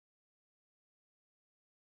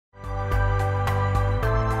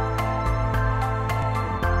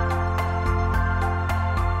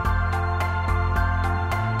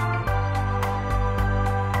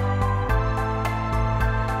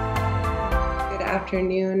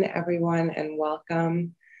afternoon, everyone, and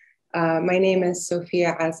welcome. My name is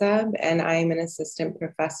Sophia Azab, and I'm an assistant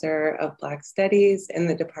professor of Black Studies in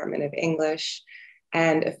the Department of English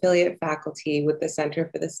and affiliate faculty with the Center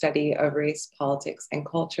for the Study of Race, Politics, and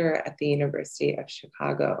Culture at the University of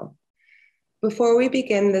Chicago. Before we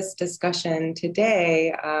begin this discussion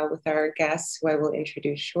today with our guests, who I will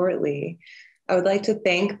introduce shortly, I would like to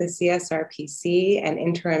thank the CSRPC and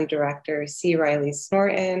Interim Director C. Riley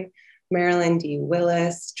Snorton, Marilyn D.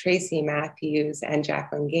 Willis, Tracy Matthews, and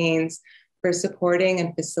Jacqueline Gaines for supporting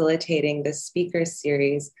and facilitating this speaker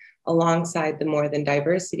series alongside the More Than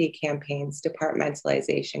Diversity Campaign's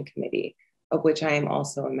Departmentalization Committee, of which I am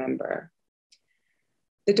also a member.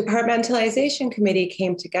 The Departmentalization Committee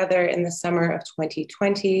came together in the summer of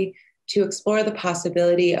 2020 to explore the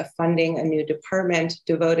possibility of funding a new department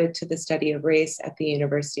devoted to the study of race at the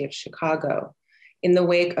University of Chicago, in the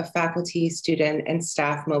wake of faculty, student, and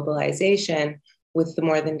staff mobilization with the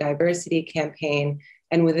More Than Diversity campaign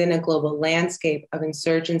and within a global landscape of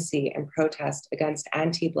insurgency and protest against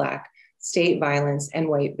anti-Black state violence and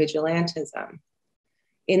white vigilantism.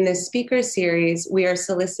 In this speaker series, we are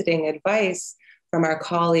soliciting advice from our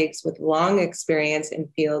colleagues with long experience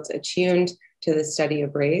in fields attuned to the study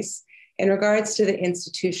of race in regards to the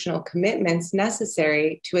institutional commitments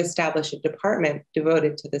necessary to establish a department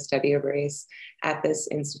devoted to the study of race at this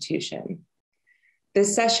institution.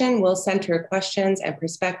 This session will center questions and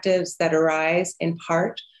perspectives that arise in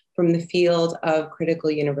part from the field of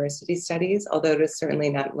critical university studies, although it is certainly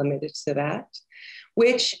not limited to that,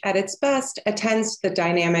 which at its best attends to the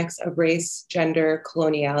dynamics of race, gender,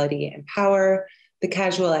 coloniality, and power, the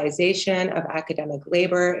casualization of academic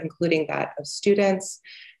labor, including that of students,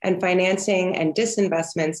 and financing and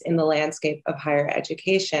disinvestments in the landscape of higher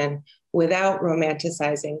education without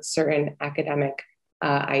romanticizing certain academic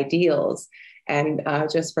ideals. And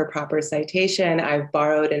just for proper citation, I've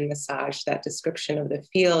borrowed and massaged that description of the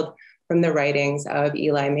field from the writings of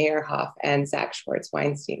Eli Meyerhoff and Zach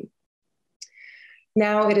Schwartz-Weinstein.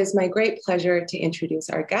 Now it is my great pleasure to introduce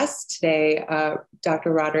our guests today,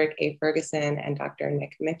 Dr. Roderick A. Ferguson and Dr.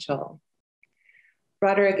 Nick Mitchell.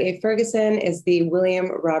 Roderick A. Ferguson is the William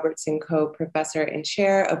Robertson Coe Professor and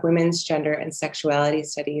Chair of Women's Gender and Sexuality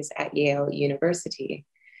Studies at Yale University.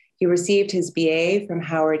 He received his BA from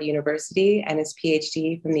Howard University and his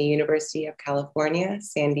PhD from the University of California,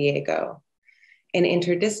 San Diego. An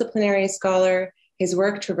interdisciplinary scholar, his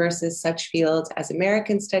work traverses such fields as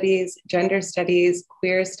American studies, gender studies,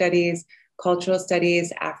 queer studies, cultural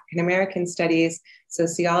studies, African American studies,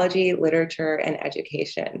 sociology, literature, and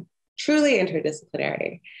education. Truly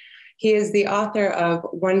interdisciplinary. He is the author of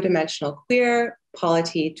One-Dimensional Queer,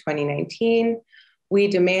 Polity 2019, We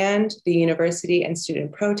Demand, the University and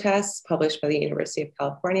Student Protests, published by the University of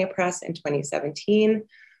California Press in 2017,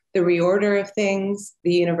 The Reorder of Things,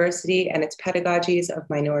 the University and its Pedagogies of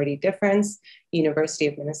Minority Difference, University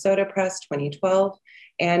of Minnesota Press, 2012,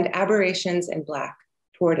 and Aberrations in Black,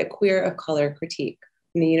 Toward a Queer of Color Critique,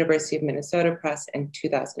 from the University of Minnesota Press in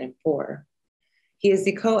 2004. He is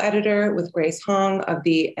the co-editor with Grace Hong of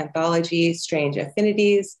the anthology Strange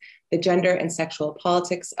Affinities, The Gender and Sexual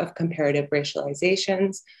Politics of Comparative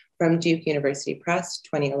Racializations from Duke University Press,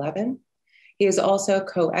 2011. He is also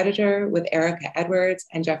co-editor with Erica Edwards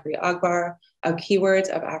and Jeffrey Ogbar of Keywords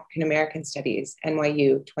of African American Studies,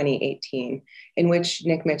 NYU 2018, in which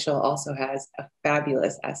Nick Mitchell also has a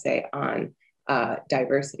fabulous essay on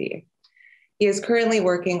diversity. He is currently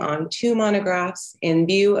working on 2 monographs in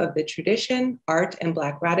view of the tradition, art and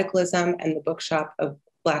Black radicalism, and the bookshop of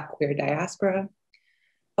Black queer diaspora.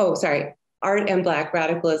 Art and Black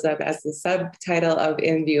radicalism as the subtitle of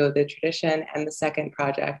In View of the Tradition, and the second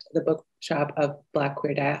project, the bookshop of Black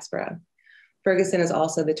queer diaspora. Ferguson is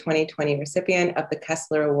also the 2020 recipient of the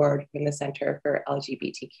Kessler Award from the Center for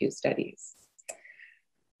LGBTQ Studies.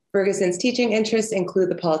 Ferguson's teaching interests include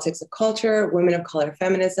the politics of culture, women of color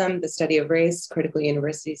feminism, the study of race, critical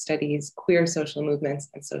university studies, queer social movements,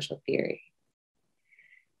 and social theory.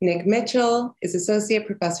 Nick Mitchell is associate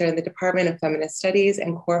professor in the Department of Feminist Studies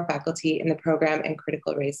and core faculty in the program in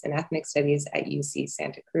critical race and ethnic studies at UC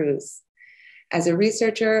Santa Cruz. As a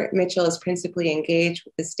researcher, Mitchell is principally engaged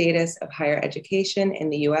with the status of higher education in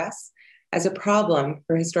the US as a problem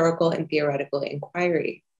for historical and theoretical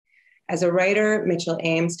inquiry. As a writer, Mitchell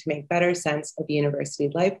aims to make better sense of university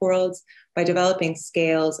life worlds by developing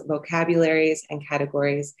scales, vocabularies, and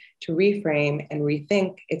categories to reframe and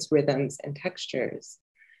rethink its rhythms and textures.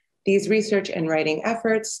 These research and writing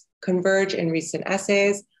efforts converge in recent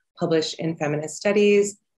essays published in Feminist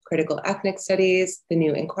Studies, Critical Ethnic Studies, The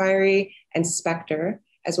New Inquiry, and Spectre,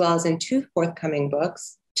 as well as in 2 forthcoming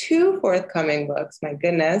books, 2 forthcoming books, my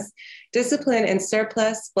goodness: Discipline and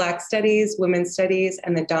Surplus, Black Studies, Women's Studies,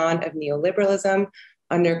 and the Dawn of Neoliberalism,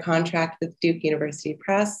 under contract with Duke University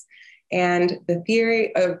Press, and The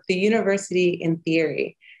Theory of the University in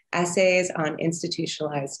Theory, Essays on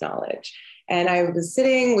Institutionalized Knowledge. And I was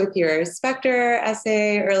sitting with your Spectre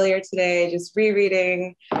essay earlier today, just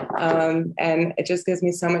rereading, and it just gives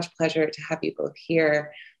me so much pleasure to have you both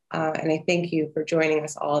here. And I thank you for joining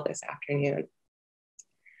us all this afternoon.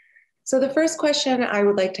 So the first question I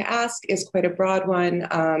would like to ask is quite a broad one,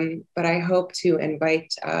 but I hope to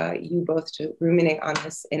invite you both to ruminate on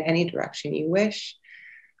this in any direction you wish.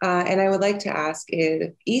 And I would like to ask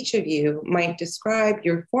if each of you might describe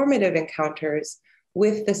your formative encounters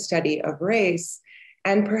with the study of race,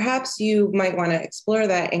 and perhaps you might want to explore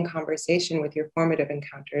that in conversation with your formative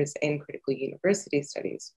encounters in critical university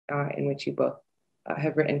studies, in which you both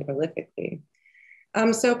have written prolifically.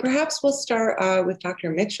 So perhaps we'll start with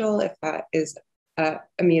Dr. Mitchell, if that is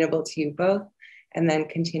amenable to you both, and then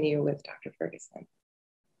continue with Dr. Ferguson.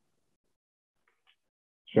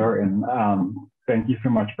 Sure, and thank you so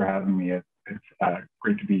much for having me. It's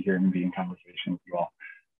great to be here and be in conversation with you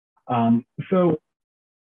all. So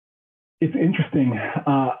it's interesting,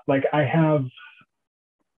 like I have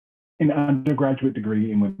an undergraduate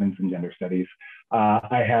degree in women's and gender studies.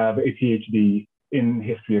 I have a PhD in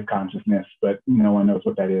history of consciousness, but no one knows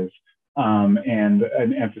what that is, and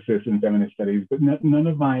an emphasis in feminist studies, but none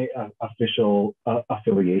of my official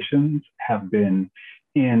affiliations have been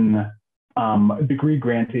in degree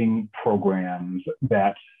granting programs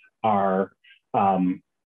that are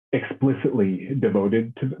explicitly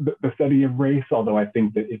devoted to the study of race, although I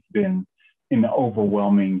think that it's been an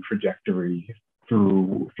overwhelming trajectory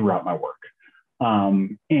throughout my work.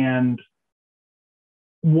 And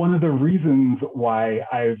one of the reasons why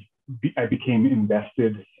I became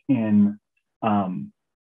invested in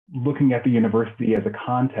looking at the university as a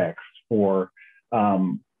context for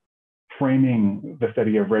framing the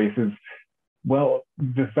study of race is, well,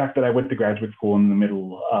 the fact that I went to graduate school in the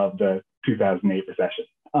middle of the 2008 recession,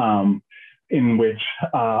 in which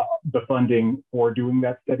the funding for doing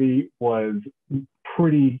that study was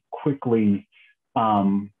pretty quickly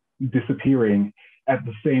disappearing. At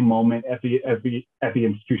the same moment, at the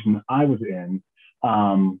institution I was in,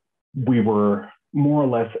 we were more or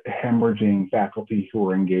less hemorrhaging faculty who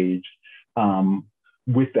were engaged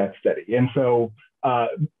with that study. And so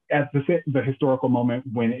at the historical moment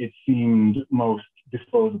when it seemed most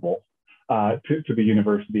disposable to the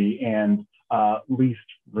university and least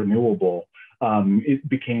renewable, it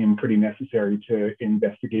became pretty necessary to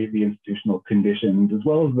investigate the institutional conditions as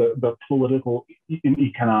well as the political and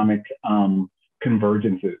economic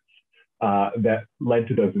convergences that led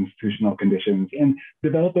to those institutional conditions and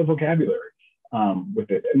develop a vocabulary with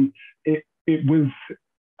it. And it was,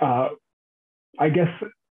 I guess,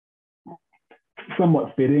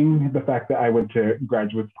 somewhat fitting, the fact that I went to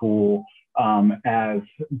graduate school as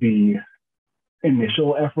the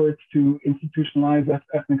initial efforts to institutionalize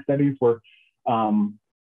ethnic studies were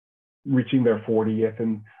reaching their 40th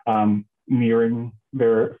and nearing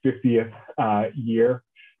their 50th year.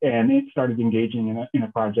 And it started engaging in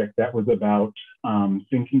a project that was about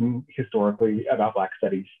thinking historically about Black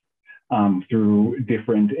studies through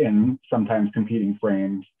different and sometimes competing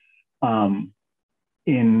frames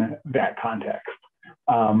in that context.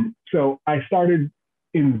 So I started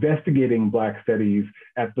investigating Black studies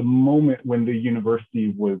at the moment when the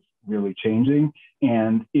university was really changing,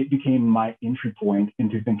 and it became my entry point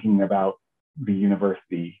into thinking about the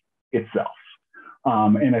university itself.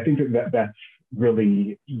 And I think that's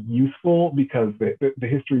really useful because the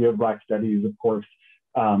history of Black studies, of course,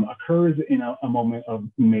 occurs in a moment of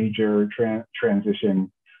major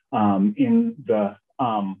transition in the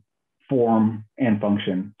form and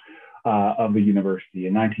function of the university.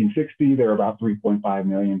 In 1960, there were about 3.5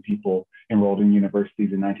 million people enrolled in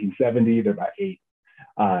universities. In 1970, there were about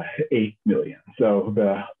 8 million. So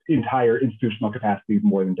the entire institutional capacity is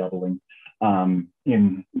more than doubling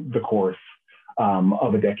in the course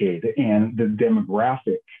of a decade. And the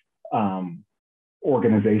demographic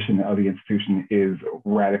organization of the institution is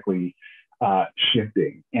radically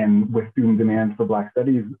shifting. And with student demand for Black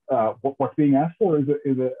studies, what's being asked for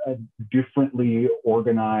is a differently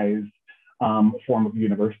organized form of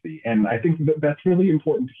university. And I think that's really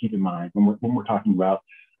important to keep in mind when we're talking about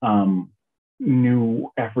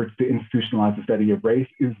new efforts to institutionalize the study of race,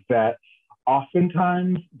 is that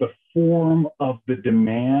oftentimes the form of the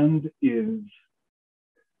demand is,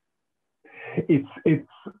 it's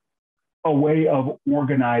a way of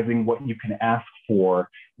organizing what you can ask for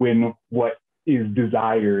when what is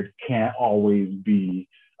desired can't always be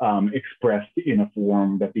expressed in a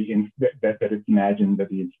form that that it's imagined that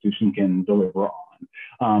the institution can deliver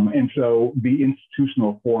on. And so the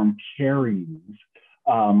institutional form carries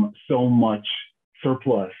so much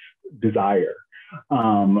surplus desire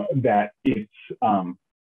that it's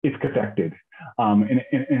cathected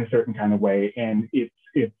in a certain kind of way, and it's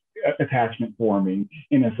attachment forming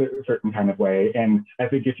in a certain kind of way. And I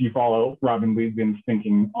think if you follow Robin Wiegand's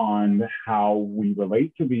thinking on how we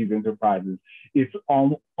relate to these enterprises, it's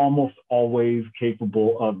almost always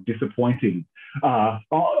capable of disappointing. It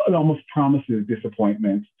almost promises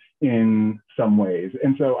disappointment in some ways.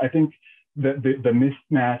 And so I think that the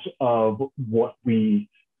mismatch of what we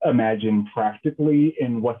imagine practically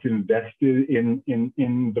and what's invested in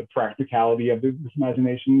the practicality of this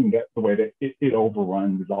imagination, and that the way that it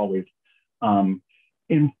overruns is always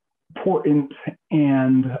important,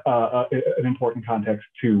 and an important context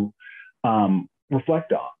to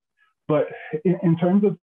reflect on. But in terms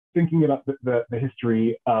of thinking about the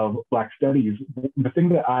history of Black studies, the thing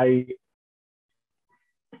that I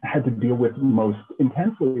had to deal with most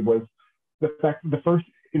intensely was the fact that the first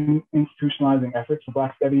institutionalizing efforts for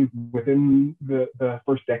Black studies within the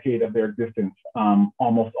first decade of their existence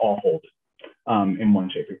almost all folded in one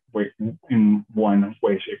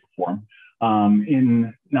way, shape, or form.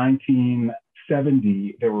 In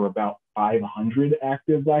 1970, there were about 500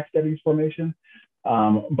 active Black studies formation.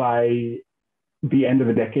 By the end of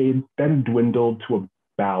the decade, that had dwindled to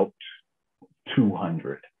about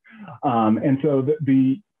 200. And so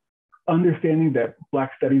the understanding that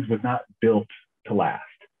Black studies was not built to last.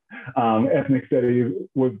 Ethnic studies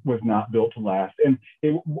was not built to last. And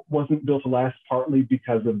it wasn't built to last partly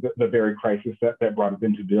because of the very crisis that brought it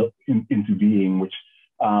into being, which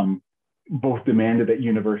both demanded that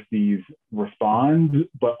universities respond,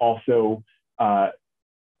 but also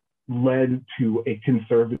led to a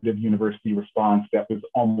conservative university response that was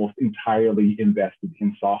almost entirely invested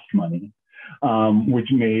in soft money,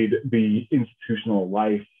 which made the institutional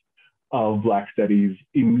life of Black studies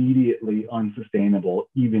immediately unsustainable,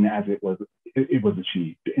 even as it was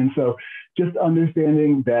achieved. And so just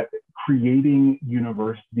understanding that creating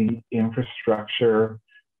university infrastructure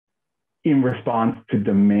in response to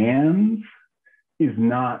demands is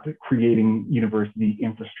not creating university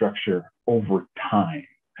infrastructure over time.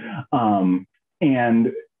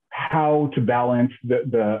 And how to balance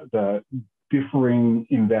the differing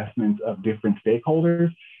investments of different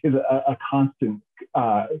stakeholders is a constant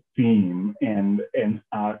theme and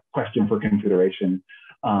question for consideration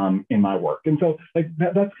in my work. And so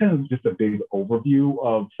that's kind of just a big overview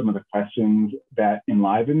of some of the questions that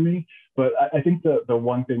enliven me. But I think the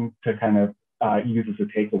one thing to kind of use as a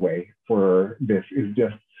takeaway for this is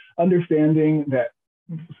just understanding that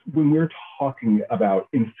when we're talking about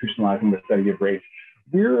institutionalizing the study of race,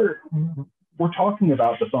 we're talking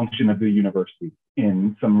about the function of the university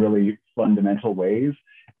in some really fundamental ways.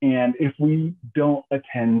 And if we don't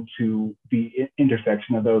attend to the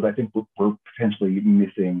intersection of those, I think we're potentially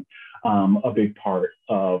missing a big part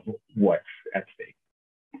of what's at stake.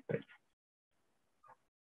 Thanks.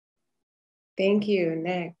 Thank you,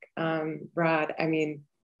 Nick. Rod, I mean,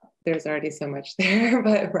 there's already so much there,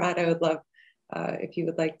 but Rod, I would love if you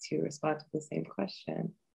would like to respond to the same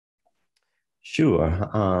question. Sure.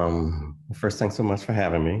 First, thanks so much for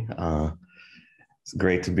having me. It's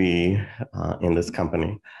great to be in this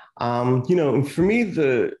company. For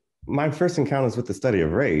me, my first encounters with the study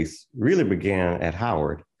of race really began at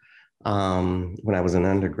Howard when I was an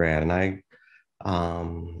undergrad, and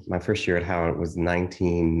my first year at Howard was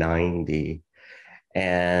 1990,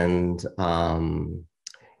 and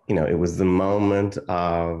it was the moment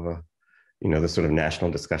of the sort of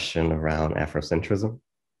national discussion around Afrocentrism.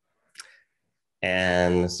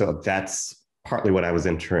 And so that's partly what I was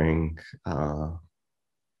entering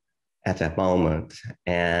at that moment.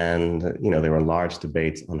 And, there were large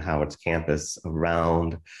debates on Howard's campus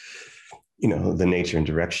around, the nature and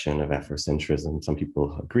direction of Afrocentrism. Some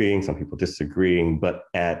people agreeing, some people disagreeing, but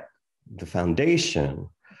at the foundation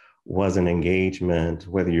was an engagement,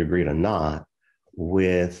 whether you agreed or not,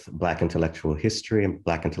 with Black intellectual history and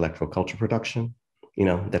Black intellectual culture production,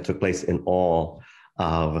 that took place in all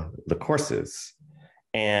of the courses,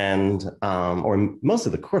 and or most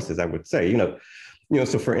of the courses, I would say.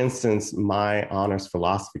 So for instance, my honors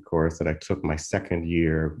philosophy course that I took my second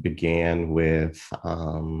year began with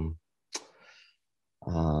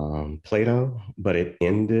Plato, but it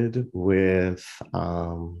ended with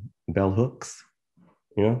bell hooks,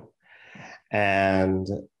 and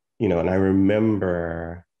and I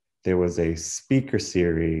remember there was a speaker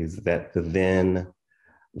series that the then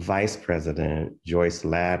Vice President Joyce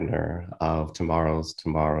Ladner of Tomorrow's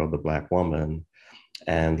Tomorrow, the Black Woman,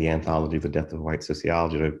 and the anthology, The Death of White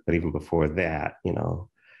Sociology. But even before that, you know,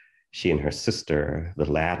 she and her sister, the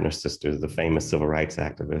Ladner sisters, the famous civil rights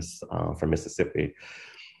activists from Mississippi,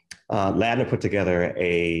 Ladner put together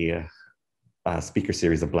a speaker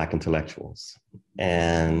series of Black intellectuals.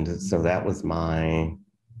 And so that was my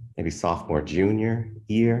maybe sophomore, junior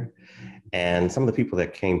year. And some of the people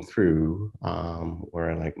that came through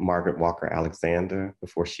were like Margaret Walker Alexander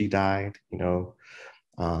before she died, you know,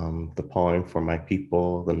 the poem For My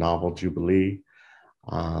People, the novel Jubilee,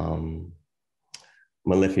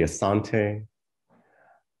 Malifia Sante,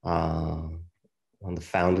 one of the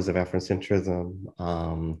founders of Afrocentrism,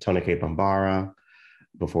 Tonike Bambara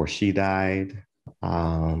before she died.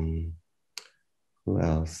 Who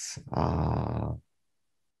else?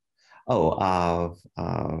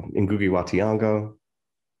 Ngugi wa Thiong'o,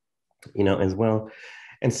 you know, as well.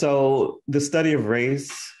 And so the study of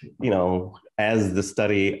race, you know, as the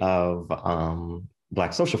study of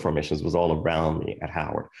Black social formations was all around me at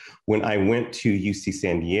Howard. When I went to UC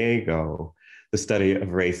San Diego, the study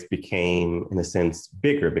of race became, in a sense,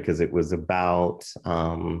 bigger because it was about,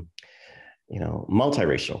 you know,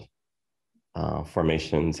 multiracial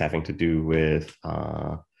formations having to do with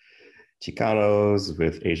Chicanos,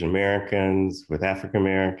 with Asian Americans, with African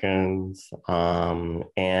Americans.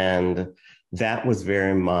 And that was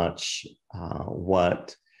very much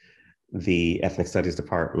what the Ethnic Studies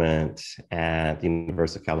Department at the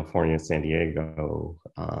University of California, San Diego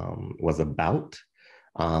was about,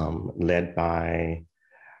 led by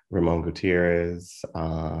Ramon Gutierrez,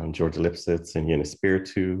 George Lipsitz, and Yana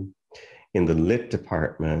Spiritu. In the Lit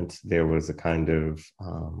department, there was a kind of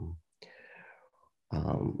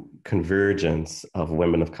convergence of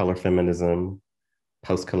women of color feminism,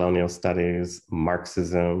 post-colonial studies,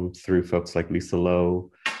 Marxism, through folks like Lisa Lowe,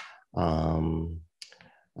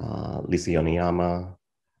 Lisa Yoneyama,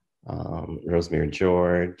 Rosemary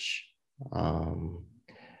George.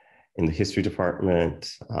 In the history department,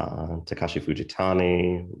 Takashi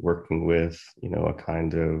Fujitani, working with, you know, a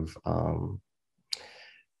kind of,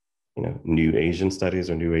 you know, New Asian studies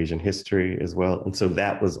or New Asian history as well. And so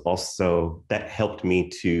that was also, that helped me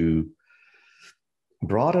to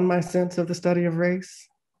broaden my sense of the study of race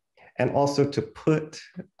and also to put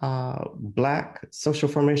Black social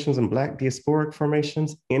formations and Black diasporic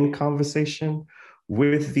formations in conversation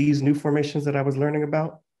with these new formations that I was learning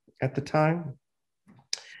about at the time.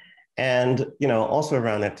 And, you know, also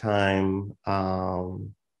around that time,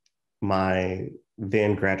 my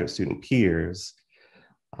then graduate student peers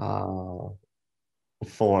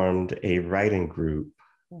formed a writing group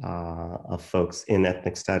of folks in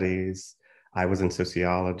ethnic studies. I was in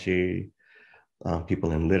sociology,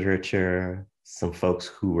 people in literature, some folks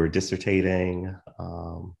who were dissertating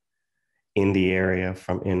in the area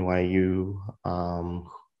from NYU,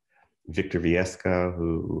 Victor Viesca,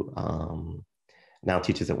 who now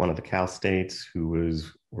teaches at one of the Cal States, who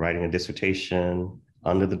was writing a dissertation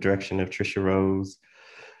under the direction of Trisha Rose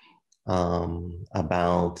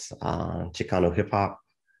about Chicano hip hop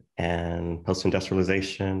and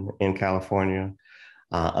post-industrialization in California.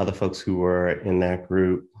 Other folks who were in that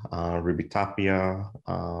group, Ruby Tapia,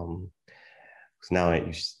 who's now at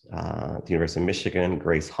the University of Michigan,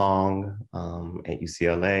 Grace Hong at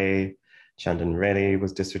UCLA, Chandan Reddy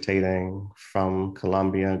was dissertating from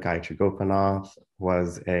Columbia, Gayatri Gopinath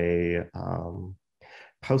was a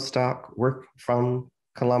postdoc from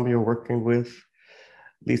Columbia working with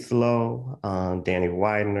Lisa Lowe, Danny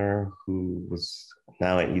Widener, who was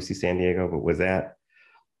now at UC San Diego, but was at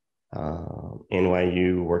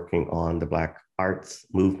NYU working on the Black arts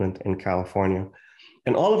movement in California.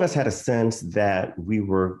 And all of us had a sense that we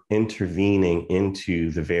were intervening into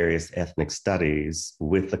the various ethnic studies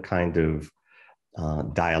with a kind of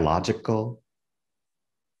dialogical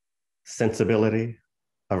sensibility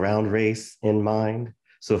around race in mind.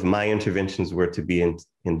 So if my interventions were to be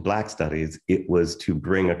in Black studies, it was to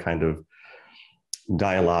bring a kind of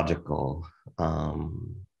dialogical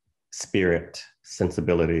spirit,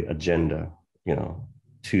 sensibility, agenda, you know,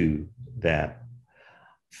 to that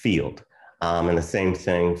field. And the same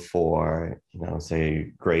thing for, you know,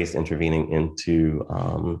 say, Grace intervening into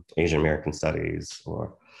Asian American studies,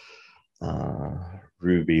 or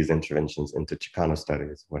Ruby's interventions into Chicano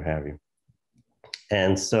studies, what have you.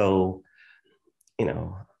 And so, you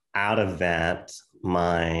know, out of that,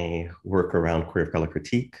 my work around queer of color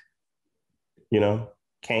critique, you know,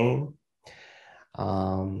 came.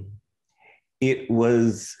 It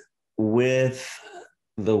was with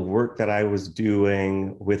the work that I was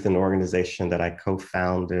doing with an organization that I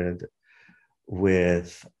co-founded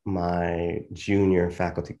with my junior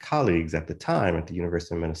faculty colleagues at the time at the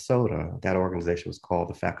University of Minnesota. That organization was called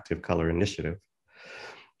the Faculty of Color Initiative.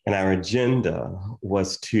 And our agenda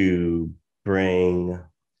was to bring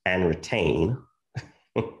and retain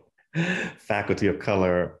faculty of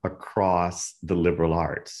color across the liberal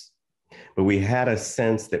arts. But we had a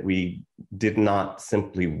sense that we did not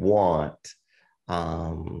simply want,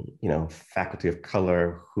 faculty of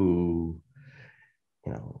color who,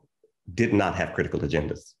 did not have critical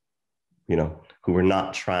agendas, who were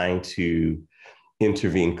not trying to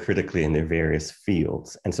intervene critically in their various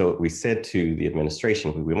fields. And so what we said to the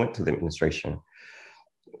administration, when we went to the administration,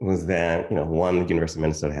 was that, one, the University of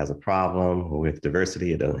Minnesota has a problem with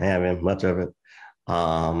diversity. It doesn't have much of it.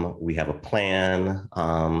 We have a plan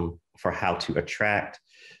for how to attract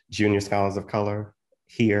junior scholars of color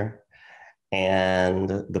here. And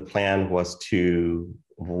the plan was to,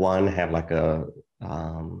 one, have like a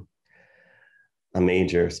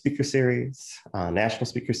major speaker series, national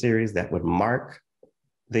speaker series that would mark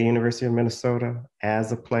the University of Minnesota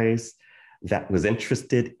as a place that was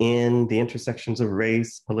interested in the intersections of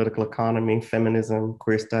race, political economy, feminism,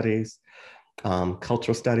 queer studies,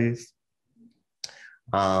 cultural studies.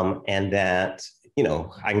 And that,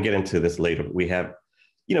 I can get into this later, but we had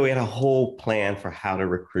a whole plan for how to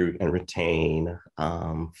recruit and retain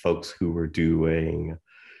folks who were doing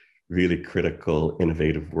really critical,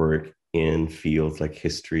 innovative work in fields like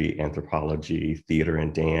history, anthropology, theater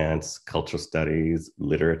and dance, cultural studies,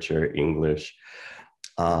 literature, English,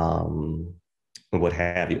 what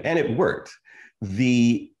have you. And it worked.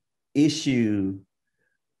 The issue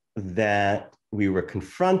that we were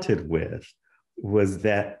confronted with was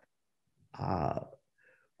that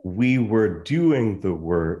we were doing the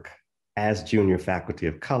work as junior faculty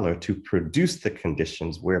of color to produce the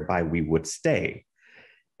conditions whereby we would stay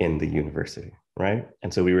in the university, right?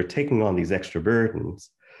 And so we were taking on these extra burdens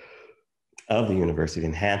of the university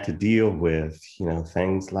and had to deal with,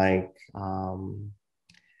 things like,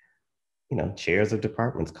 chairs of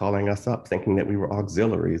departments calling us up, thinking that we were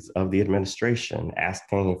auxiliaries of the administration,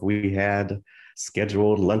 asking if we had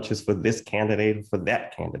scheduled lunches for this candidate, for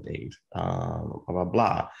that candidate, blah, blah,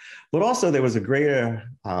 blah. But also there was a greater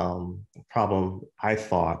problem, I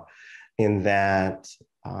thought, in that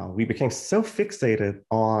we became so fixated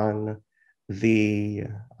on the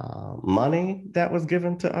money that was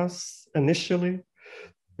given to us initially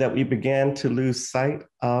that we began to lose sight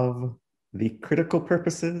of the critical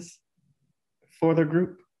purposes for the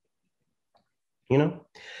group,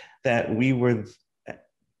 that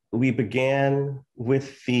we began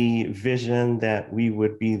with the vision that we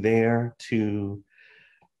would be there to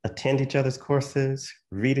attend each other's courses,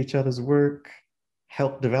 read each other's work,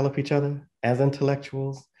 help develop each other as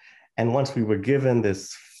intellectuals. And once we were given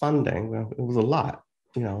this funding, well, it was a lot,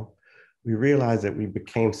 we realized that we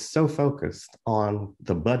became so focused on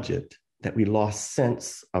the budget that we lost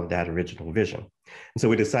sense of that original vision. And so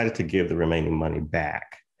we decided to give the remaining money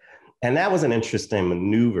back. And that was an interesting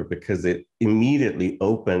maneuver because it immediately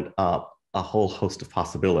opened up a whole host of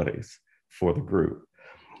possibilities for the group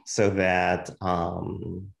so that,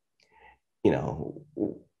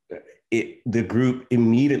 the group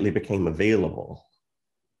immediately became available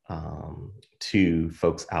to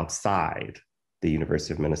folks outside the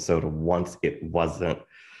University of Minnesota once it wasn't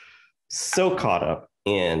so caught up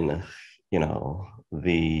in,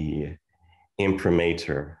 the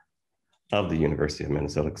imprimatur of the University of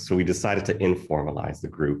Minnesota. So we decided to informalize the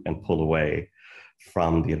group and pull away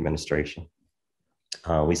from the administration.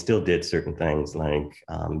 We still did certain things like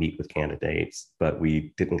meet with candidates, but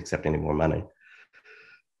we didn't accept any more money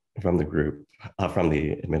from the group, from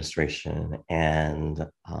the administration, and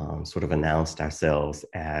sort of announced ourselves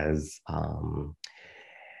as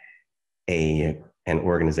an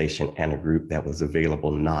organization and a group that was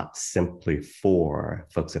available not simply for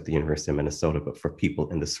folks at the University of Minnesota, but for people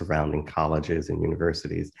in the surrounding colleges and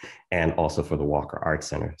universities, and also for the Walker Art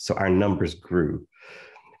Center. So our numbers grew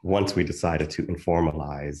once we decided to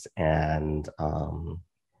informalize. And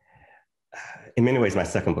in many ways, my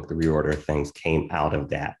second book, The Reorder of Things, came out of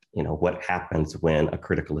that. What happens when a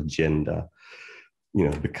critical agenda,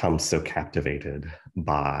 becomes so captivated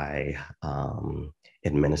by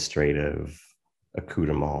administrative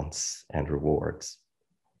accoutrements and rewards.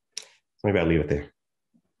 Maybe I'll leave it there.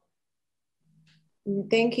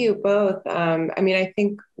 Thank you both. I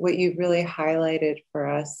think what you've really highlighted for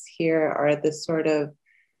us here are the sort of,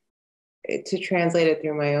 to translate it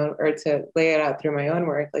through my own, or to lay it out through my own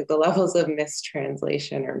work, like the levels of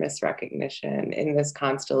mistranslation or misrecognition in this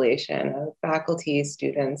constellation of faculty,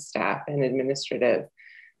 students, staff, and administrative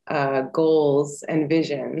goals and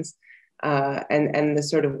visions, and the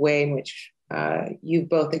sort of way in which you've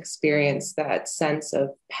both experienced that sense of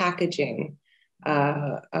packaging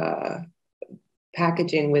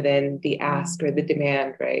packaging within the ask or the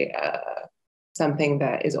demand, right? Something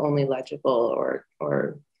that is only legible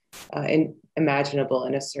or imaginable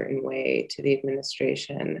in a certain way to the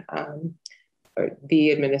administration, or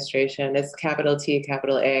the administration. It's capital T,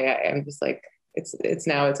 capital A. I'm just like, it's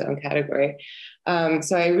now its own category.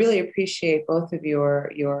 So I really appreciate both of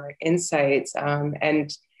your insights,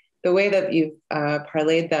 and the way that you've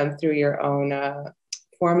parlayed them through your own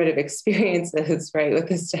formative experiences, right, with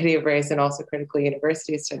the study of race and also critical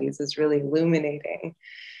university studies is really illuminating.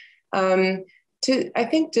 To, I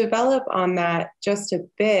think, develop on that just a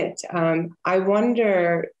bit, I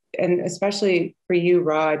wonder, and especially for you,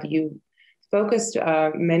 Rod, you focused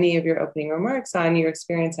many of your opening remarks on your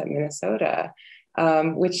experience at Minnesota,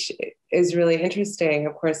 which is really interesting.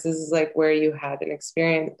 Of course, this is like where you had an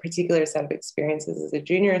experience, particular set of experiences as a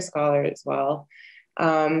junior scholar as well.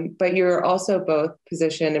 But you're also both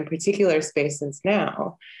positioned in particular spaces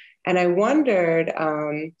now. And I wondered,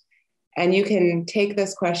 and you can take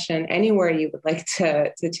this question anywhere you would like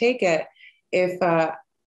to take it, if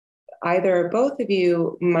either or both of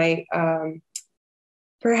you might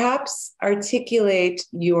perhaps articulate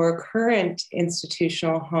your current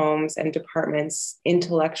institutional homes and departments'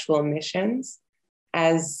 intellectual missions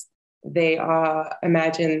as they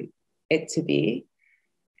imagine it to be.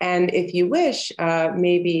 And if you wish,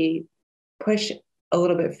 maybe push a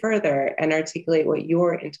little bit further and articulate what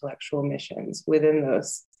your intellectual missions within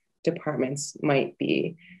those departments might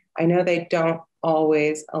be. I know they don't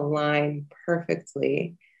always align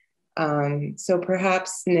perfectly. So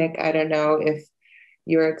perhaps, Nick, I don't know if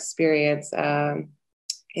your experience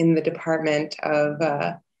in the Department of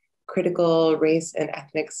Critical Race and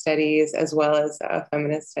Ethnic Studies, as well as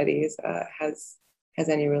Feminist Studies, has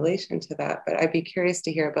any relation to that. But I'd be curious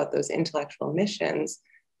to hear about those intellectual missions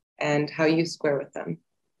and how you square with them.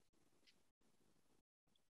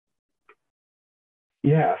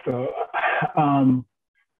 Yeah, so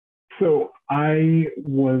I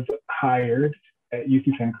was hired at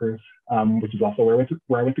UC Santa Cruz, which is also where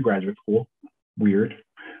I went to graduate school. Weird.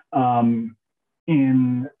 In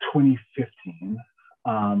 2015,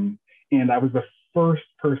 and I was the first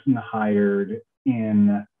person hired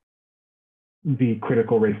in the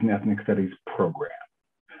Critical Race and Ethnic Studies program.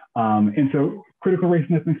 And so Critical Race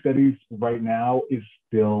and Ethnic Studies right now is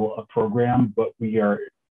still a program, but we are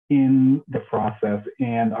in the process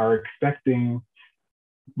and are expecting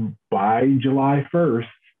by July 1st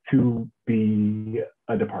to be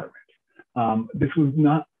a department. This was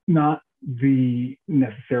not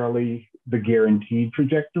necessarily the guaranteed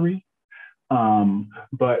trajectory,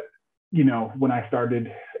 but when I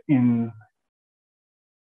started in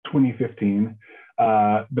 2015,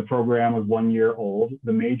 the program was 1 year old.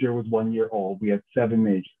 The major was 1 year old. We had 7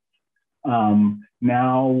 majors.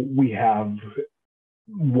 Now we have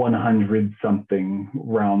 100 something,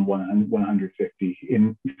 around 150.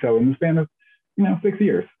 So in the span of 6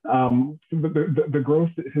 years, the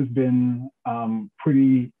growth has been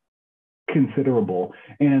pretty considerable.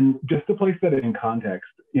 And just to place that in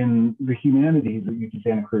context, in the humanities at UC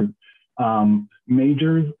Santa Cruz,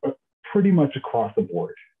 majors pretty much across the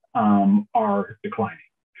board are declining.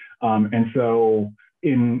 And so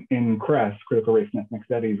in CRES, Critical Race and Ethnic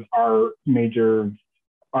Studies, our majors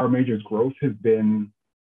growth has been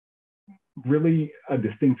really a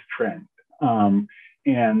distinct trend.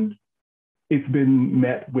 And it's been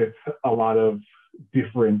met with a lot of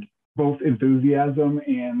different, both enthusiasm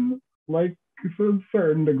and like a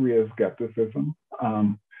certain degree of skepticism,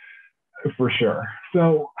 for sure.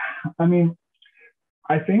 So, I mean,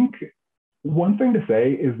 I think one thing to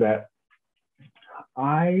say is that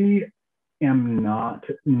I am not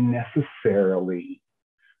necessarily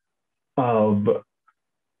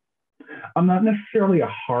I'm not necessarily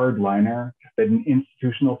a hardliner that an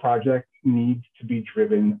institutional project needs to be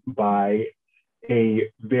driven by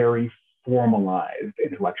a very formalized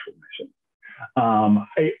intellectual mission.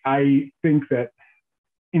 I think that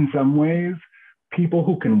in some ways, people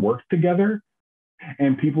who can work together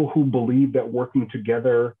and people who believe that working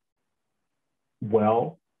together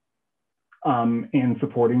well and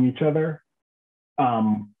supporting each other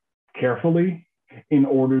carefully in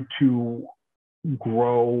order to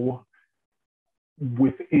grow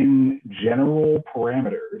within general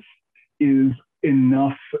parameters is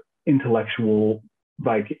enough intellectual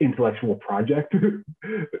project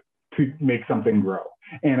to make something grow.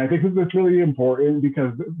 And I think that that's really important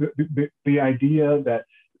because the idea that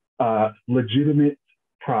legitimate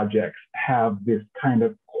projects have this kind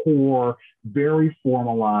of core, very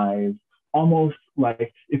formalized, almost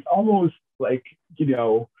like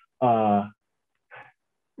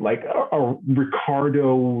like a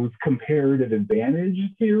Ricardo's comparative advantage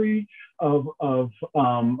theory of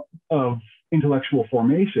intellectual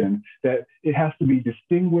formation, that it has to be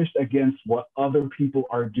distinguished against what other people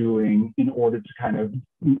are doing in order to kind of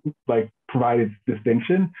like provide its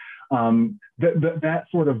distinction. That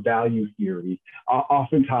sort of value theory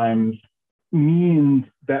oftentimes means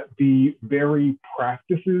that the very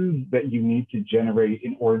practices that you need to generate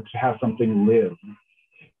in order to have something live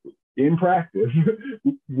in practice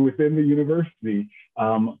within the university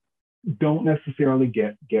don't necessarily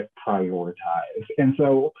get prioritized. And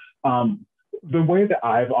so the way that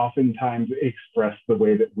I've oftentimes expressed the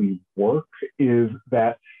way that we work is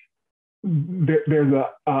that there's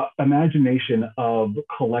a imagination of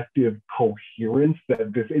collective coherence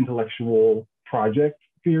that this intellectual project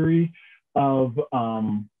theory of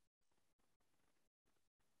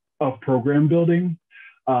program building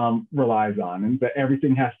relies on, and that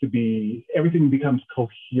everything becomes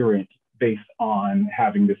coherent based on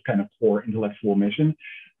having this kind of core intellectual mission.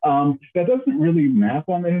 That doesn't really map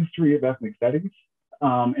on the history of ethnic studies.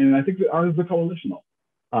 And I think that ours is a coalitional.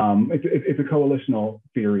 It's a coalitional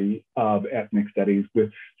theory of ethnic studies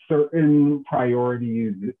with certain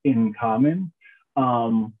priorities in common.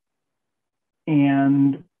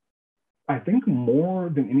 And I think more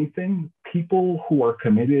than anything, people who are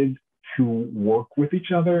committed to work with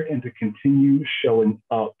each other and to continue showing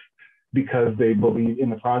up because they believe in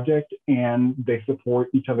the project and they support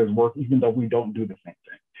each other's work, even though we don't do the same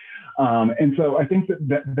thing. And so I think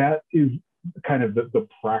that is kind of the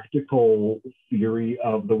practical theory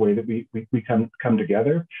of the way that we come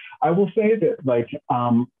together. I will say that like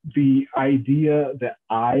the idea that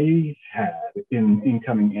I had in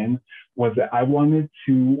coming in was that I wanted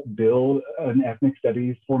to build an ethnic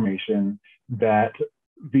studies formation that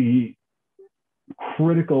the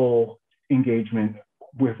critical engagement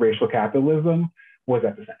with racial capitalism was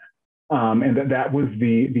at the center. And that was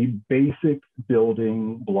the basic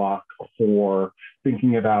building block for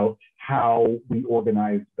thinking about how we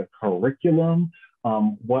organize the curriculum,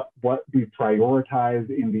 what we prioritize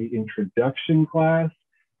in the introduction class,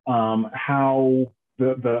 how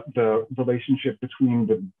the relationship between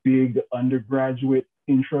the big undergraduate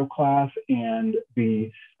intro class and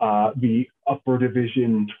the upper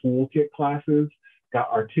division toolkit classes got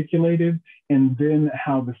articulated, and then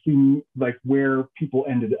how where people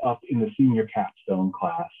ended up in the senior capstone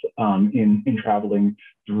class in traveling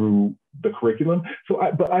through the curriculum.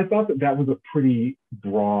 But I thought that was a pretty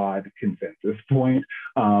broad consensus point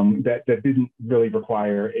that didn't really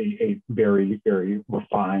require a very, very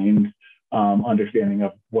refined understanding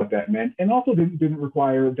of what that meant, and also didn't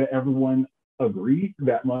require that everyone agree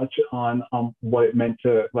that much on what it meant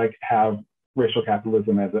to like have racial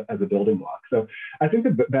capitalism as a building block. So I think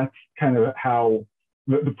that's kind of how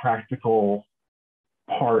the practical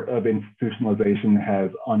part of institutionalization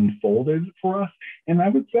has unfolded for us. And I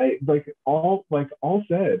would say, all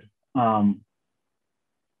said,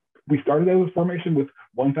 we started out with formation with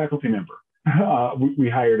one faculty member. We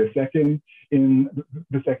hired a second in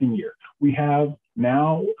the second year. We have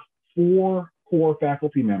now 4 core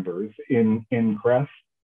faculty members in CRES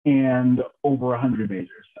and over 100 majors.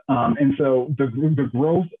 And so the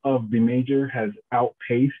growth of the major has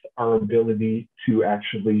outpaced our ability to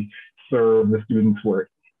actually serve the students who are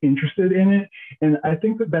interested in it. And I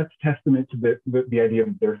think that that's testament to the idea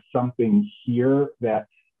that there's something here that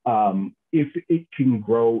if it can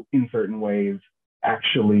grow in certain ways,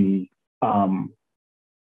 actually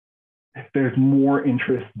there's more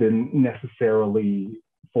interest than necessarily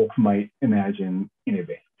folks might imagine in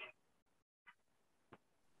advance.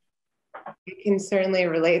 I can certainly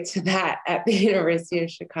relate to that at the University of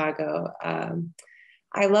Chicago.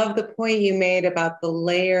 I love the point you made about the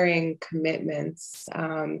layering commitments,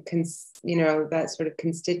 that sort of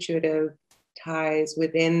constitutive ties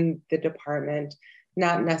within the department,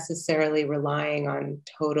 not necessarily relying on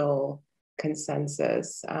total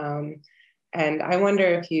consensus. And I wonder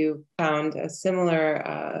if you found a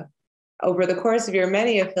similar, over the course of your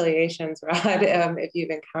many affiliations, Rod, if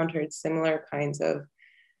you've encountered similar kinds of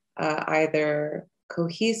either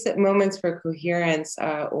cohesive moments for coherence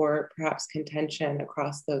or perhaps contention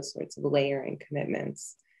across those sorts of layering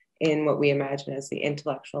commitments in what we imagine as the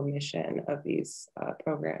intellectual mission of these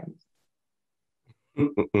programs.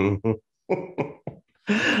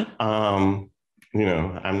 I'm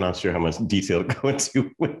not sure how much detail to go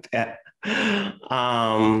into with that.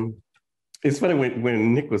 It's funny,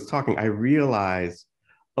 when Nick was talking, I realized,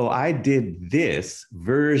 I did this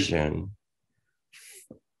version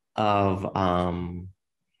of,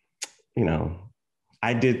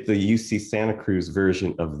 I did the UC Santa Cruz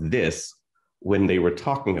version of this when they were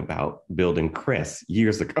talking about building crests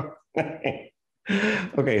years ago.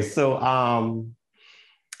 Okay, so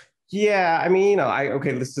yeah, I mean,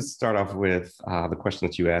 okay, let's just start off with the question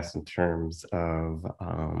that you asked in terms of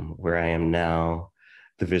where I am now,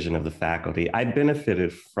 the vision of the faculty. I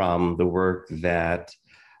benefited from the work that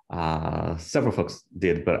several folks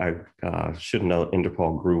did, but I should know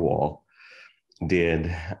Inderpaul Gruwall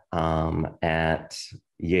did at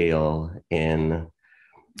Yale in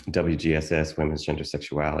WGSS, Women's Gender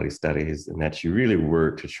Sexuality Studies, and that she really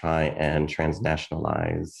worked to try and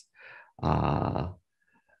transnationalize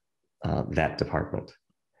that department,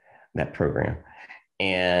 that program.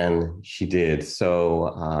 And she did.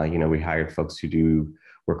 So, we hired folks who do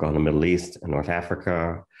work on the Middle East and North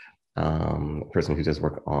Africa, a person who does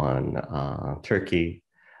work on Turkey.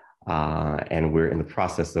 And we're in the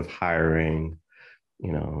process of hiring,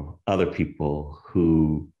 other people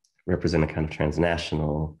who represent a kind of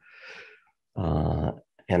transnational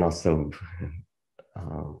and also,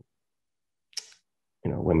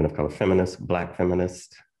 women of color feminists, Black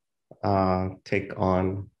feminists, take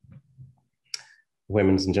on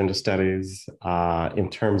women's and gender studies. In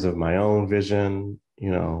terms of my own vision,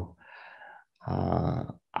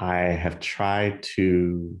 I have tried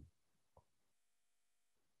to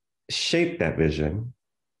shape that vision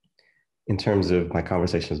in terms of my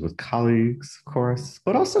conversations with colleagues, of course,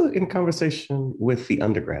 but also in conversation with the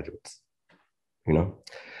undergraduates,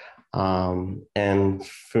 and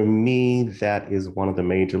for me, that is one of the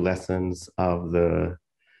major lessons of the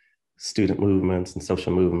student movements and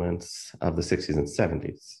social movements of the 60s and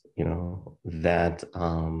 70s, that,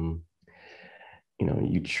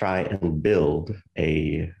 you try and build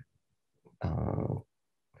a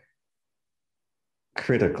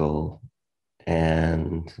critical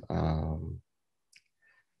and,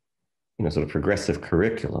 sort of progressive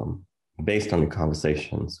curriculum based on the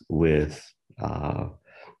conversations with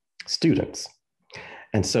students.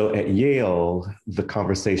 And so at Yale, the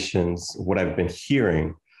conversations, what I've been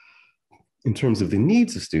hearing in terms of the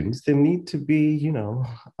needs of students, there need to be,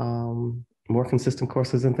 more consistent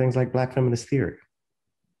courses in things like Black feminist theory.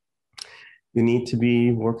 There need to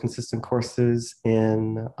be more consistent courses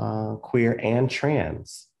in queer and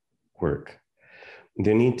trans work.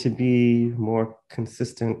 There need to be more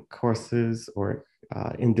consistent courses or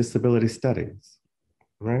in disability studies,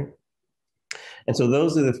 right? And so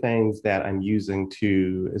those are the things that I'm using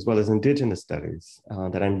to, as well as Indigenous studies,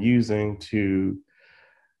 that I'm using to,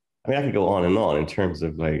 I could go on and on in terms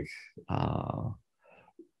of like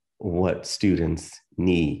what students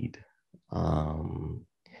need.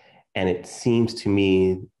 And it seems to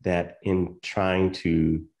me that in trying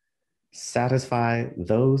to satisfy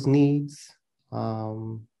those needs,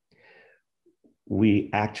 we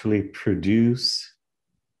actually produce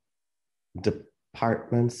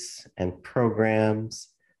departments and programs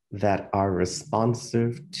that are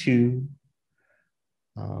responsive to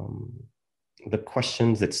the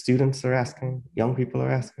questions that students are asking, young people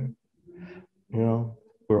are asking.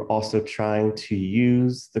 We're also trying to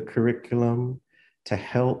use the curriculum to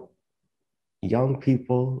help young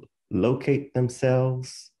people locate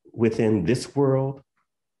themselves within this world,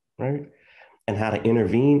 right? And how to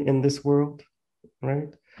intervene in this world,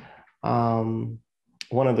 right?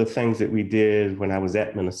 One of the things that we did when I was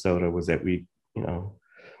at Minnesota was that we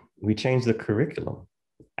changed the curriculum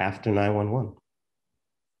after 9/11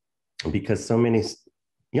 because so many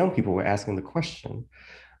young people were asking the question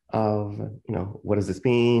of, what does this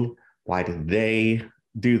mean? Why did they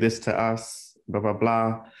do this to us? Blah, blah,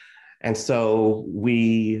 blah. And so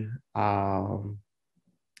we,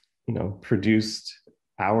 produced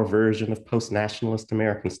our version of post-nationalist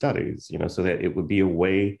American studies, so that it would be a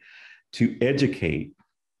way to educate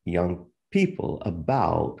young people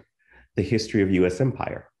about the history of US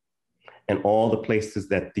empire and all the places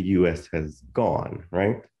that the US has gone,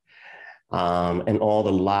 right? And all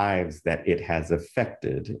the lives that it has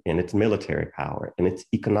affected in its military power, in its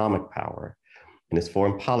economic power, in its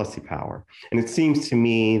foreign policy power. And it seems to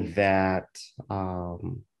me that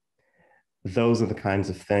those are the kinds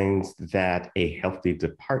of things that a healthy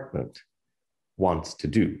department wants to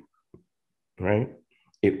do, right?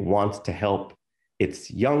 It wants to help its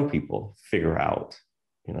young people figure out,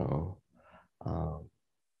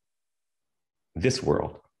 this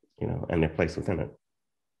world, and their place within it.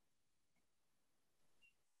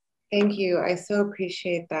 Thank you. I so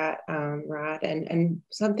appreciate that, Rod. And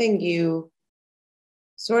something you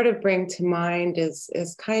sort of bring to mind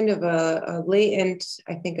is kind of a latent,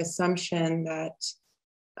 I think, assumption that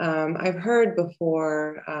I've heard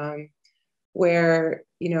before, where,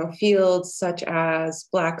 fields such as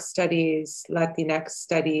Black studies, Latinx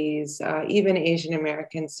studies, even Asian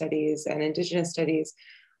American studies and Indigenous studies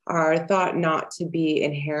are thought not to be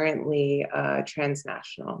inherently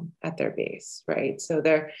transnational at their base, right? So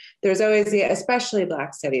there's always, especially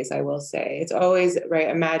Black studies, I will say, it's always, right,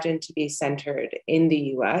 imagined to be centered in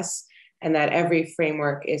the US, and that every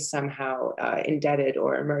framework is somehow indebted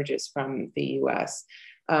or emerges from the US.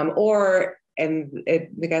 I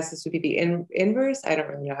guess this would be the inverse, I don't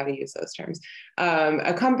really know how to use those terms.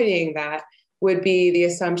 Accompanying that would be the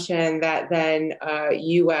assumption that then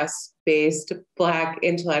US-based Black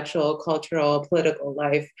intellectual, cultural, political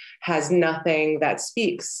life has nothing that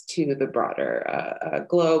speaks to the broader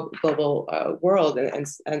global world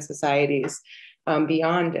and societies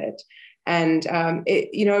beyond it. And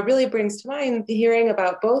it really brings to mind the hearing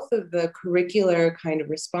about both of the curricular kind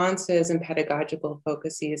of responses and pedagogical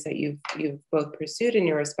focuses that you've both pursued in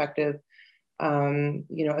your respective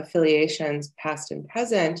affiliations, past and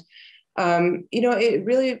present. It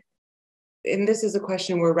really, and this is a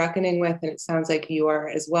question we're reckoning with, and it sounds like you are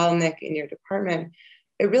as well, Nick, in your department.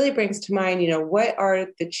 It really brings to mind, what are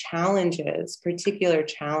the challenges, particular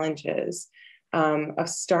challenges of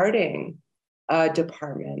starting a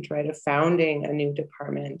department, right? Of founding a new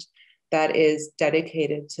department that is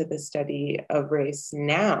dedicated to the study of race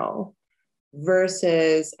now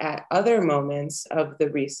versus at other moments of the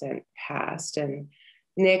recent past. And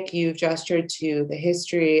Nick, you've gestured to the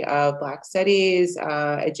history of Black studies,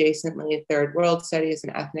 adjacently Third World studies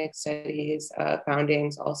and ethnic studies,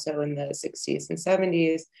 foundings also in the 60s and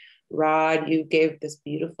 70s. Rod, you gave this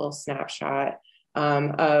beautiful snapshot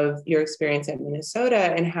of your experience at Minnesota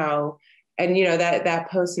and how, and that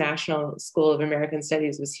post-National School of American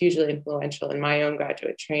Studies was hugely influential in my own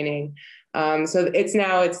graduate training. So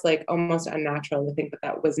it's like almost unnatural to think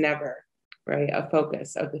that was never, right, a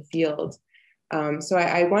focus of the field. So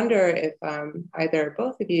I wonder if either or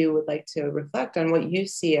both of you would like to reflect on what you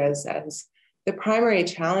see as the primary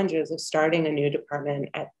challenges of starting a new department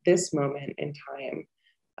at this moment in time.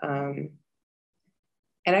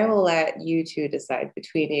 And I will let you two decide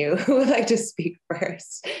between you who would like to speak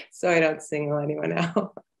first, so I don't single anyone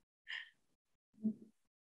out.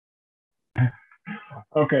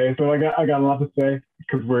 Okay, so I got a lot to say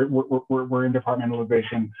because we're in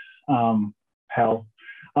departmentalization hell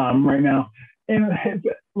right now. And it's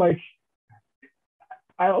like,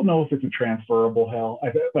 I don't know if it's a transferable hell.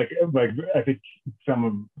 I think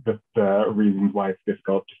some of the reasons why it's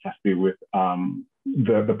difficult just has to do with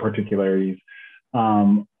the particularities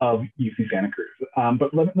of UC Santa Cruz.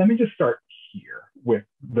 But let me just start here with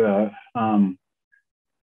the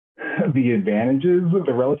advantages,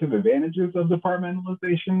 the relative advantages of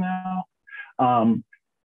departmentalization now.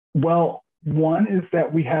 Well, one is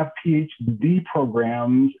that we have PhD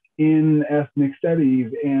programs in ethnic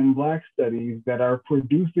studies and Black studies that are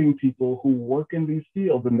producing people who work in these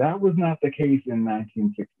fields, and that was not the case in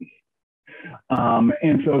 1968.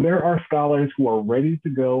 And so there are scholars who are ready to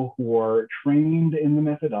go, who are trained in the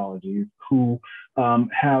methodologies, who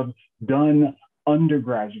have done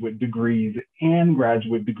undergraduate degrees and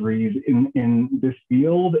graduate degrees in this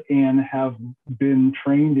field and have been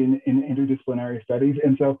trained in interdisciplinary studies.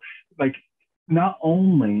 And so, like, not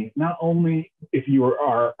only if you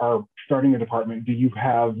are starting a department, do you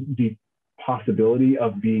have the possibility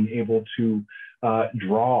of being able to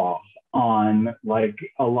draw on like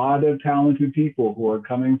a lot of talented people who are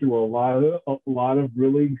coming through a lot of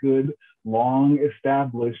really good, long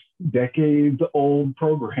established, decades old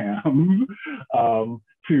programs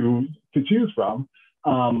to choose from.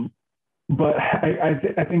 But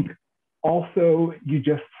I think also you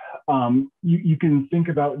just you can think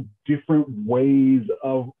about different ways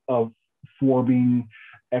of forming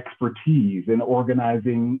expertise and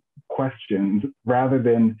organizing questions rather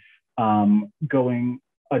than going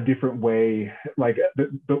a different way, like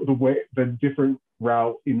the different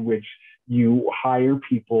route in which you hire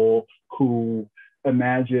people who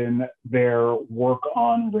imagine their work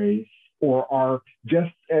on race or are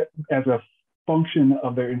just as a function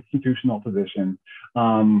of their institutional position,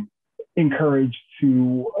 encouraged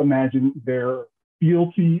to imagine their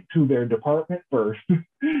fealty to their department first,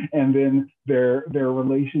 and then their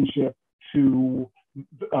relationship to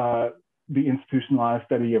the institutionalized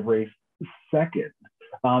study of race second.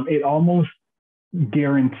 It almost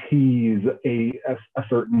guarantees a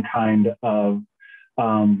certain kind of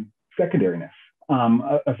secondariness,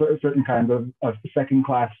 a certain kind of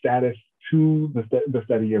second-class status to the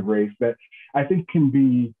study of race that I think can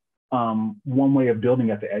be one way of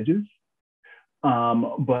building at the edges.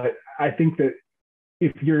 But I think that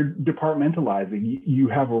if you're departmentalizing, you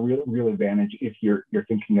have a real advantage if you're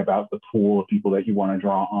thinking about the pool of people that you want to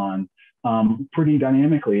draw on pretty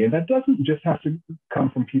dynamically. And that doesn't just have to come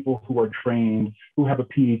from people who are trained, who have a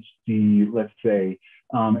PhD, let's say,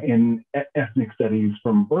 in ethnic studies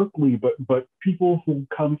from Berkeley, but people who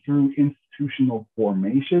come through institutional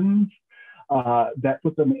formations that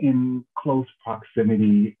put them in close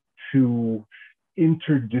proximity to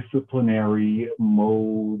interdisciplinary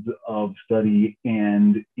modes of study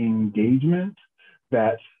and engagement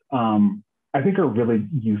that I think are really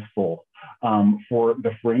useful for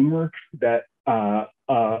the framework that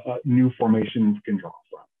new formations can draw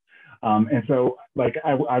from. And so, like,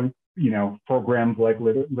 I programs like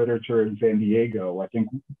literature in San Diego, I think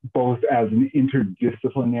both as an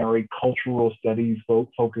interdisciplinary cultural studies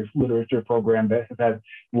focused literature program that has had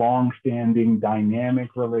long-standing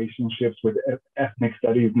dynamic relationships with ethnic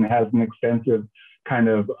studies and has an extensive kind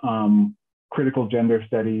of critical gender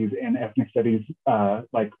studies and ethnic studies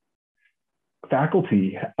like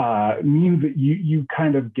faculty means that you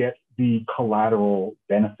kind of get the collateral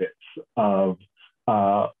benefits of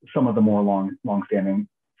some of the more long-standing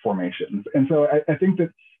formations. And so I think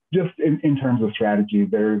that just in terms of strategy,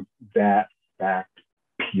 there's that fact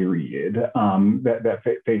period that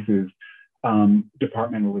faces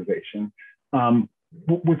departmentalization.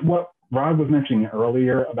 With what Rod was mentioning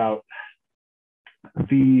earlier about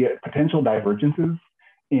the potential divergences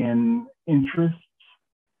in interests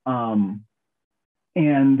and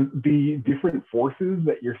the different forces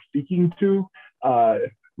that you're speaking to,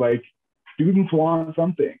 like, students want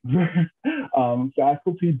some things.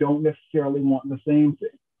 Faculty don't necessarily want the same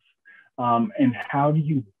things. And how do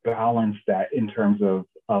you balance that in terms of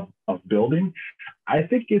building? I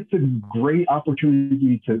think it's a great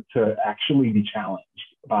opportunity to actually be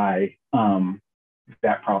challenged by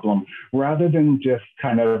that problem rather than just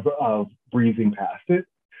kind of breezing past it.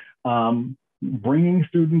 Bringing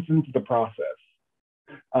students into the process.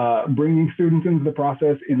 Bringing students into the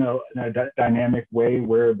process in a dynamic way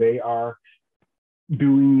where they are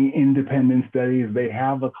doing independent studies, they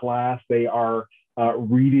have a class, they are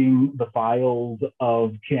reading the files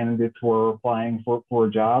of candidates who are applying for a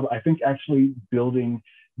job. I think actually building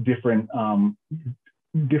different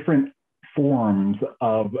forms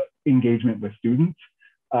of engagement with students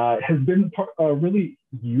has been a really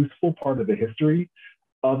useful part of the history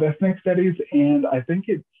of ethnic studies. And I think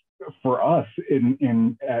it's, for us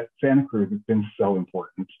at Santa Cruz, it's been so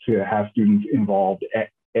important to have students involved at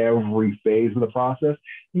every phase of the process,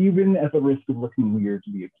 even at the risk of looking weird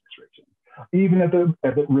to the administration, even at the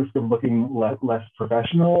risk of looking less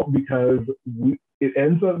professional, because it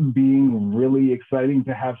ends up being really exciting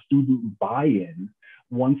to have student buy-in.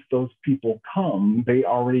 Once those people come, they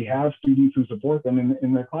already have students who support them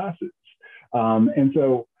in their classes. And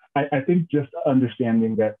so I think just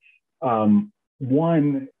understanding that,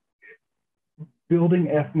 one, building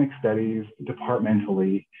ethnic studies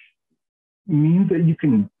departmentally means that you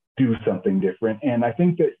can do something different. And I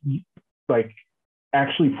think that, like,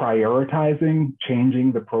 actually prioritizing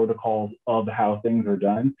changing the protocols of how things are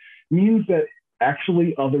done means that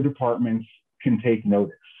actually other departments can take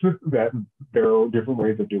notice that there are different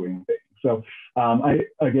ways of doing things. So when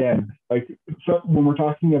we're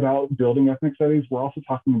talking about building ethnic studies, we're also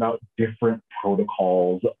talking about different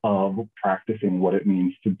protocols of practicing what it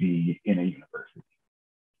means to be in a university.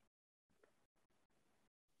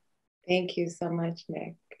 Thank you so much,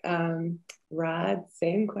 Nick. Rod,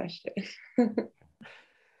 same question.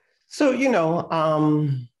 So,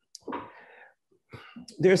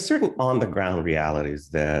 there are certain on-the-ground realities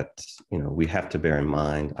that, we have to bear in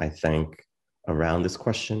mind, I think, around this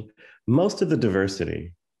question. Most of the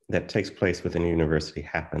diversity that takes place within a university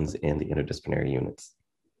happens in the interdisciplinary units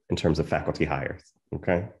in terms of faculty hires,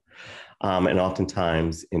 okay? And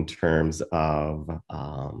oftentimes in terms of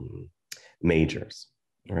majors,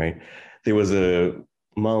 right? There was a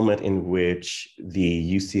moment in which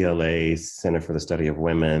the UCLA Center for the Study of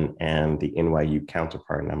Women and the NYU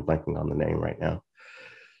counterpart, and I'm blanking on the name right now,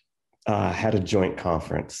 had a joint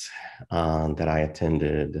conference that I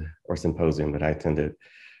attended, or symposium that I attended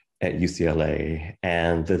at UCLA.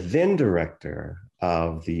 And the then director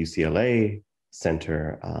of the UCLA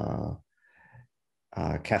Center,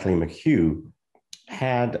 Kathleen McHugh,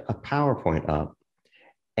 had a PowerPoint up,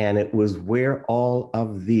 and it was where all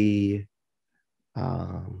of the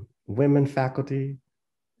women faculty,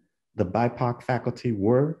 the BIPOC faculty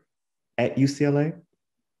were at UCLA.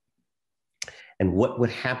 And what would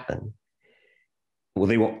happen? Well,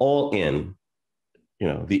 they were all in,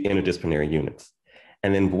 the interdisciplinary units.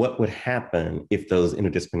 And then what would happen if those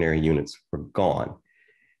interdisciplinary units were gone?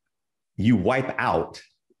 You wipe out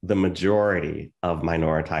the majority of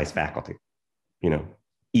minoritized faculty,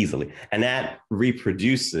 easily. And that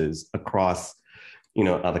reproduces across,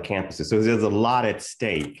 other campuses. So there's a lot at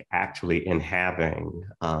stake actually in having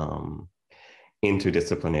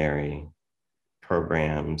interdisciplinary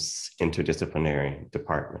programs, interdisciplinary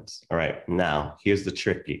departments. All right, now here's the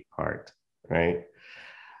tricky part, right?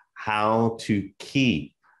 How to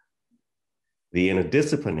keep the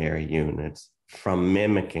interdisciplinary units from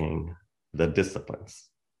mimicking the disciplines,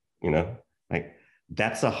 like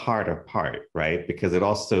that's a harder part, right? Because it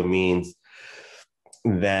also means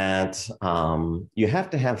that you have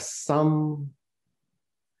to have some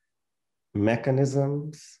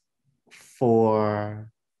mechanisms for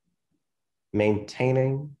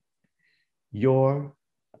maintaining your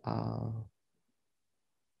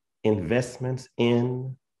investments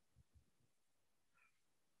in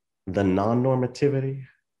the non-normativity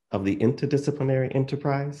of the interdisciplinary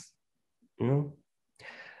enterprise,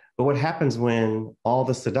 But what happens when all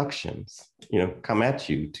the seductions, come at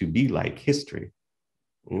you to be like history,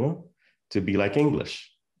 to be like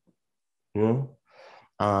English, to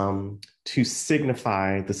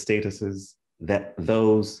signify the statuses that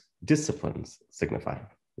those disciplines signify,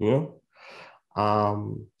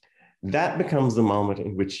 that becomes the moment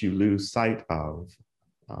in which you lose sight of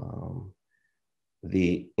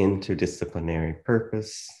the interdisciplinary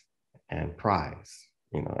purpose and prize,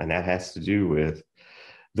 and that has to do with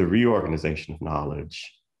the reorganization of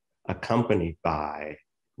knowledge accompanied by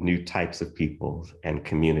new types of people and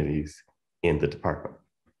communities in the department.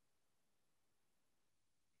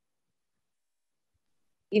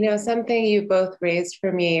 Something you both raised for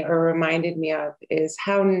me or reminded me of is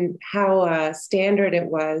how standard it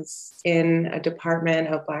was in a department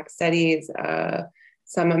of Black Studies,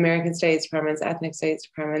 some American Studies departments, ethnic studies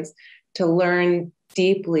departments, to learn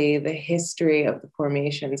deeply the history of the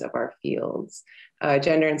formations of our fields,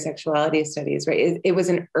 gender and sexuality studies, right? It was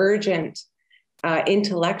an urgent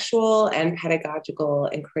intellectual and pedagogical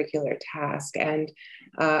and curricular task. And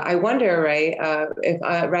I wonder, right, if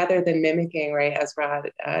rather than mimicking, right, as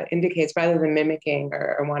Rod indicates, rather than mimicking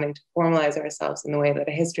or wanting to formalize ourselves in the way that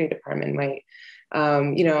a history department might,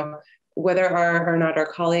 whether or not our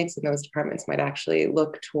colleagues in those departments might actually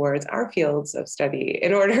look towards our fields of study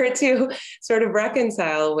in order to sort of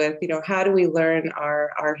reconcile with, how do we learn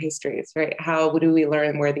our histories, right? How do we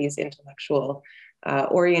learn where these intellectual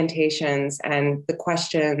orientations and the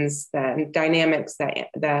questions and dynamics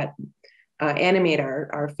that animate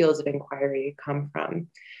our fields of inquiry come from.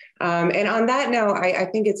 And on that note, I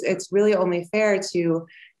think it's really only fair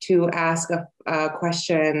to ask a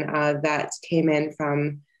question that came in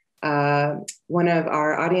from one of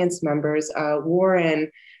our audience members,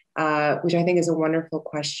 Warren, which I think is a wonderful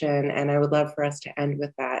question, and I would love for us to end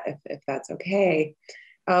with that if that's okay.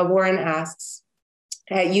 Warren asks,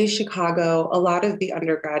 at U Chicago, a lot of the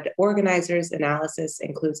undergrad organizers' analysis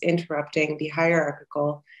includes interrupting the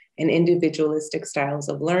hierarchical and individualistic styles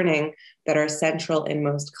of learning that are central in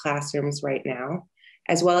most classrooms right now,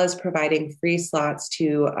 as well as providing free slots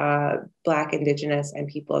to Black, Indigenous, and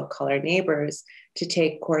people of color neighbors to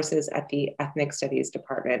take courses at the Ethnic Studies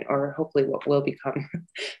Department, or hopefully what will become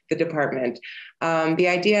the department. The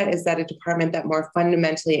idea is that a department that more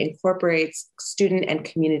fundamentally incorporates student and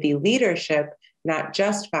community leadership, not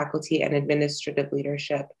just faculty and administrative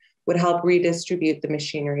leadership, would help redistribute the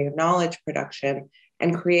machinery of knowledge production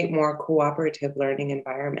and create more cooperative learning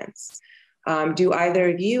environments. Do either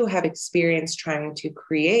of you have experience trying to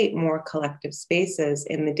create more collective spaces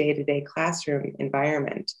in the day-to-day classroom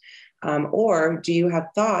environment? Or do you have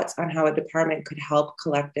thoughts on how a department could help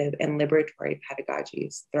collective and liberatory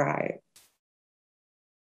pedagogies thrive?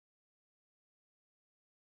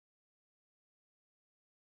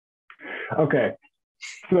 Okay,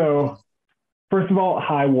 so first of all,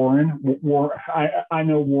 hi, Warren. I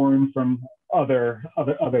know Warren from other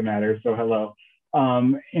matters, so hello.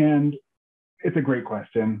 And it's a great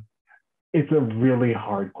question. It's a really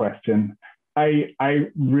hard question. I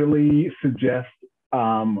really suggest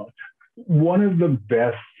one of the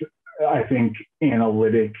best, I think,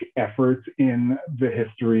 analytic efforts in the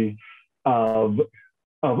history of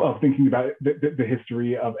thinking about the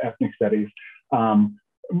history of ethnic studies,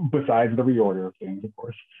 besides the reorder of things, of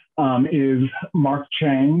course, is Mark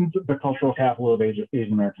Chang's The Cultural Capital of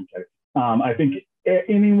Asian American Studies. I think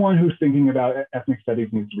anyone who's thinking about ethnic studies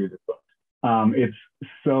needs to read this book. It's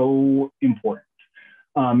so important.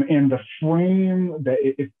 And the frame that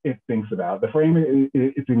it thinks about, the frame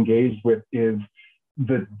it's engaged with is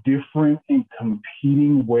the different and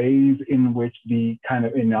competing ways in which the kind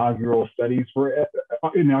of inaugural struggles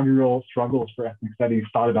for ethnic studies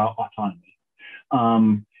thought about autonomy.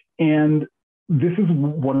 And this is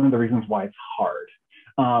one of the reasons why it's hard.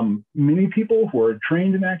 Many people who are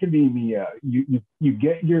trained in academia, you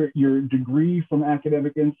get your degree from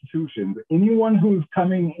academic institutions. Anyone who's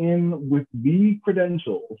coming in with the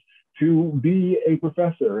credentials to be a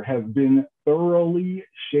professor has been thoroughly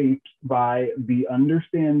shaped by the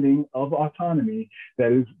understanding of autonomy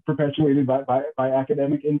that is perpetuated by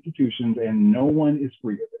academic institutions, and no one is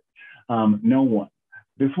free of it. No one.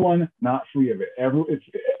 This one, not free of it.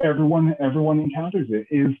 Everyone encounters it,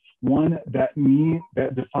 is one that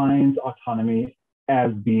defines autonomy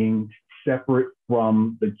as being separate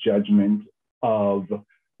from the judgment of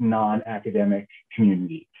non-academic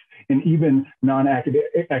communities, and even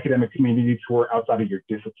non-academic communities who are outside of your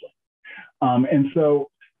discipline. And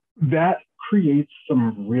so that creates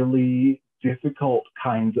some really difficult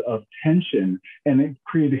kinds of tension, and it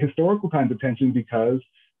created historical kinds of tension because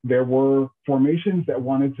there were formations that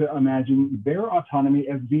wanted to imagine their autonomy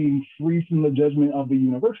as being free from the judgment of the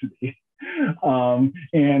university,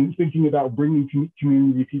 and thinking about bringing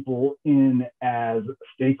community people in as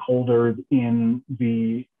stakeholders in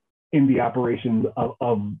the operations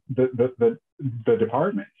of the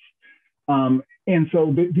departments. And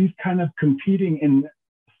so these kind of competing and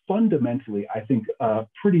fundamentally, I think,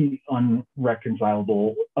 pretty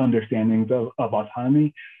unreconcilable understandings of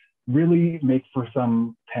autonomy really make for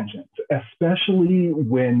some tensions, especially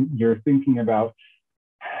when you're thinking about,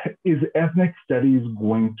 is ethnic studies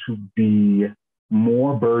going to be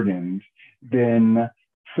more burdened than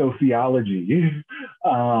sociology,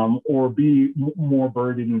 or be more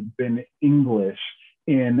burdened than English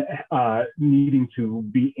in needing to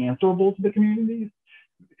be answerable to the communities?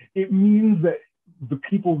 It means that the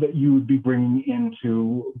people that you would be bringing in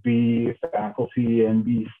to be faculty and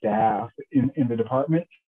be staff in the department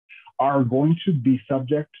are going to be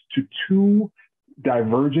subject to two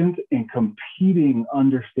divergent and competing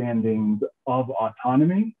understandings of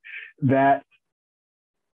autonomy that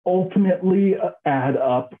ultimately add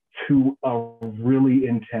up to a really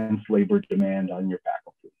intense labor demand on your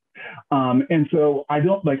faculty. And so I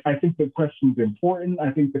think the question's important.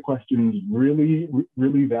 I think the question's really,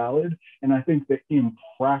 really valid. And I think that in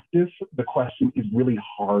practice, the question is really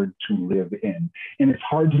hard to live in. And it's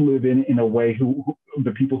hard to live in a way who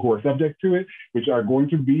the people who are subject to it, which are going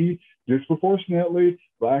to be disproportionately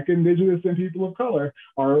Black, Indigenous, and people of color,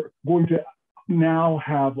 are going to now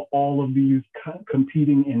have all of these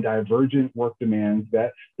competing and divergent work demands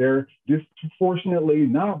that their disproportionately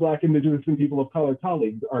not Black, Indigenous, and people of color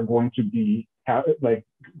colleagues are going to be not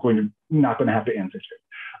going to have to answer to.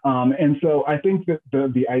 And so I think that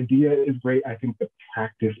the idea is great. I think the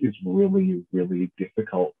practice is really, really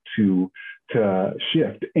difficult to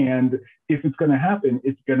shift. And if it's going to happen,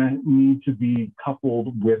 it's going to need to be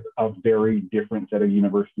coupled with a very different set of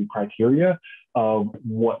university criteria of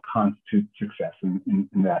what constitutes success in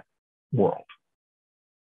that world.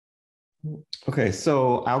 Okay,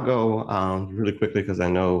 so I'll go really quickly because I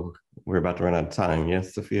know we're about to run out of time.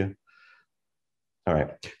 Yes, Sophia? All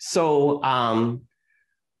right. So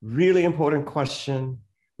really important question,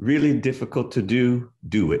 really difficult to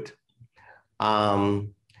do it.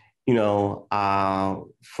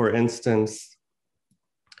 For instance,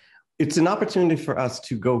 it's an opportunity for us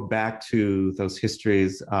to go back to those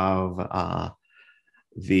histories of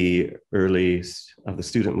the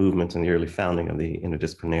student movement and the early founding of the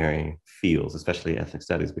interdisciplinary fields, especially ethnic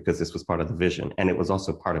studies, because this was part of the vision. And it was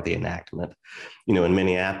also part of the enactment. In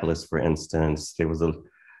Minneapolis, for instance, there was a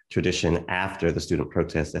tradition after the student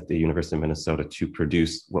protests at the University of Minnesota to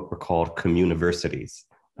produce what were called communiversities,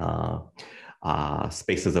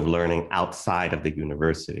 spaces of learning outside of the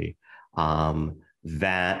university,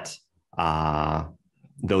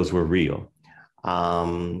 those were real.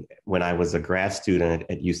 When I was a grad student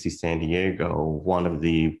at UC San Diego, one of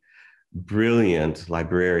the brilliant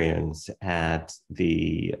librarians at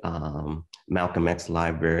the Malcolm X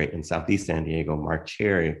Library in Southeast San Diego, Mark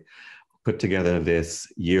Cherry, put together this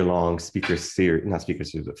year-long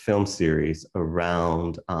film series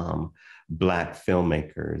around Black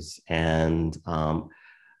filmmakers. And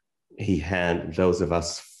he had those of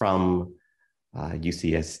us from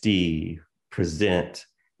UCSD present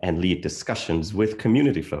and lead discussions with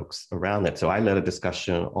community folks around that. So I led a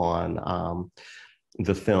discussion on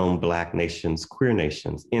the film Black Nations, Queer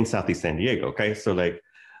Nations in Southeast San Diego, okay? So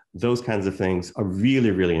those kinds of things are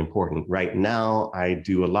really, really important. Right now, I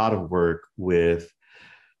do a lot of work with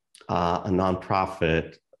a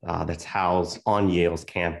nonprofit that's housed on Yale's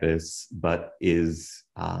campus, but is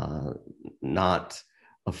not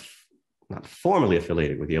formally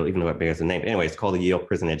affiliated with Yale, even though it bears the name. Anyway, it's called the Yale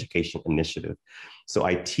Prison Education Initiative. So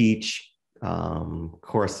I teach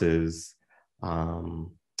courses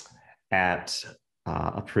at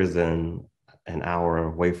a prison an hour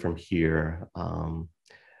away from here,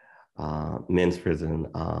 men's prison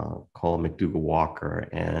called McDougall-Walker.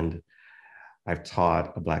 And I've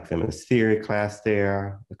taught a Black feminist theory class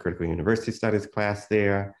there, a critical university studies class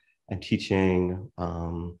there, and teaching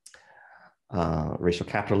racial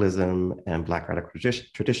capitalism and Black radical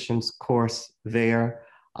traditions course there.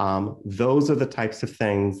 Those are the types of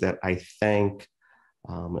things that I think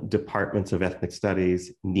departments of ethnic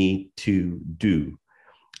studies need to do.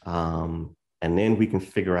 And then we can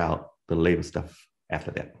figure out the labor stuff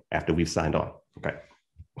after that, after we've signed on. Okay.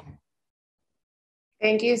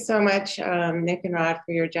 Thank you so much, Nick and Rod,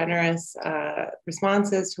 for your generous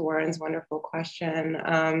responses to Warren's wonderful question.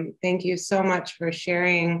 Thank you so much for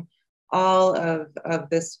sharing all of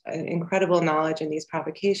this incredible knowledge and these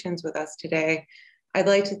provocations with us today. I'd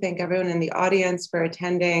like to thank everyone in the audience for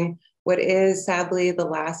attending what is sadly the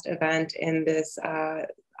last event in this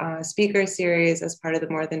speaker series as part of the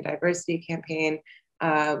More Than Diversity campaign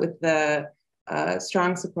with the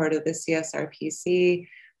strong support of the CSRPC.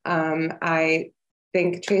 I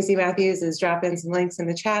think Tracy Matthews is dropping some links in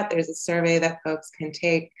the chat. There's a survey that folks can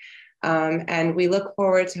take. And we look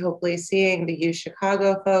forward to hopefully seeing the U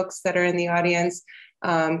Chicago folks that are in the audience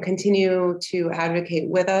continue to advocate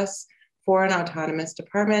with us for an autonomous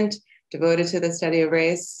department devoted to the study of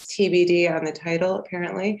race, TBD on the title,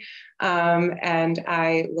 apparently. And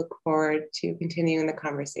I look forward to continuing the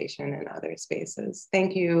conversation in other spaces.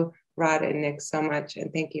 Thank you, Rod and Nick, so much.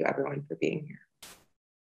 And thank you, everyone, for being here.